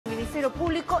Ministerio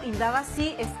Público indaga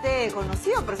si este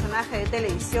conocido personaje de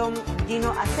televisión,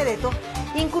 Gino Assereto,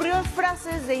 incurrió en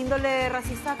frases de índole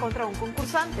racista contra un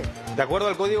concursante. De acuerdo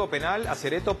al Código Penal,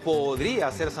 Assereto podría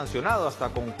ser sancionado hasta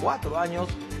con 4 años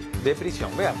de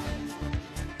prisión. Vean.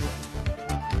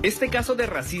 Este caso de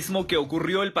racismo que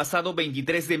ocurrió el pasado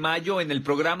 23 de mayo en el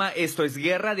programa Esto es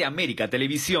Guerra de América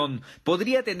Televisión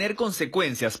podría tener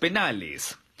consecuencias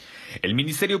penales. El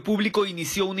Ministerio Público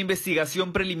inició una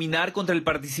investigación preliminar contra el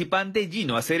participante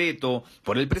Gino Assereto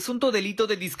por el presunto delito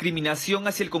de discriminación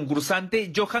hacia el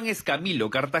concursante Johan Escamilo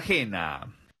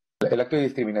Cartagena. El acto de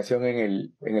discriminación en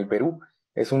el Perú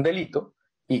es un delito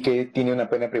y que tiene una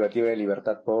pena privativa de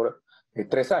libertad por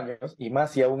 3 años, y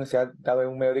más si aún se ha dado en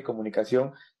un medio de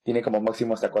comunicación, tiene como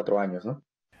máximo hasta 4 años, ¿no?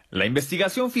 La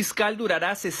investigación fiscal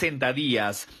durará 60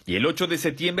 días y el 8 de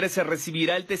septiembre se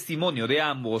recibirá el testimonio de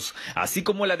ambos, así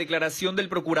como la declaración del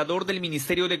procurador del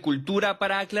Ministerio de Cultura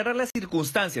para aclarar las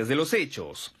circunstancias de los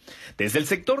hechos. Desde el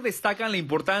sector destacan la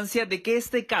importancia de que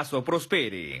este caso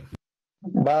prospere.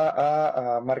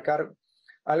 Va a marcar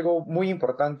algo muy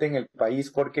importante en el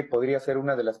país porque podría ser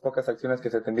una de las pocas acciones que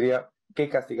se tendría que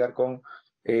castigar con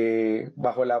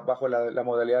bajo la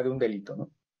modalidad de un delito, ¿no?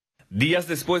 Días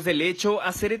después del hecho,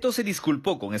 Assereto se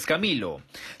disculpó con Escamilo.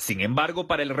 Sin embargo,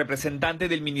 para el representante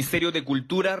del Ministerio de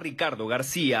Cultura, Ricardo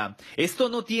García, esto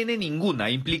no tiene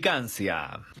ninguna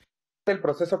implicancia. El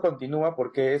proceso continúa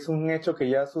porque es un hecho que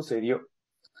ya sucedió,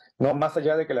 no más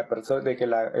allá de que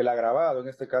el agravado, en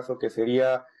este caso que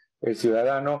sería el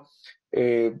ciudadano,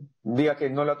 diga que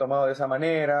no lo ha tomado de esa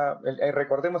manera.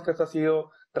 Recordemos que esto ha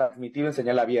sido transmitido en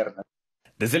señal abierta.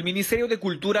 Desde el Ministerio de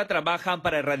Cultura trabajan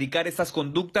para erradicar estas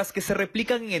conductas que se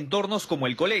replican en entornos como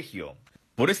el colegio.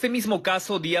 Por este mismo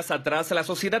caso, días atrás, la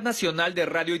Sociedad Nacional de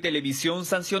Radio y Televisión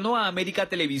sancionó a América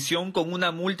Televisión con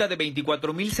una multa de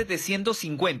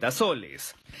 24.750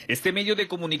 soles. Este medio de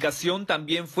comunicación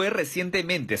también fue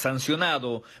recientemente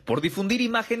sancionado por difundir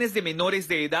imágenes de menores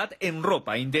de edad en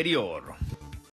ropa interior.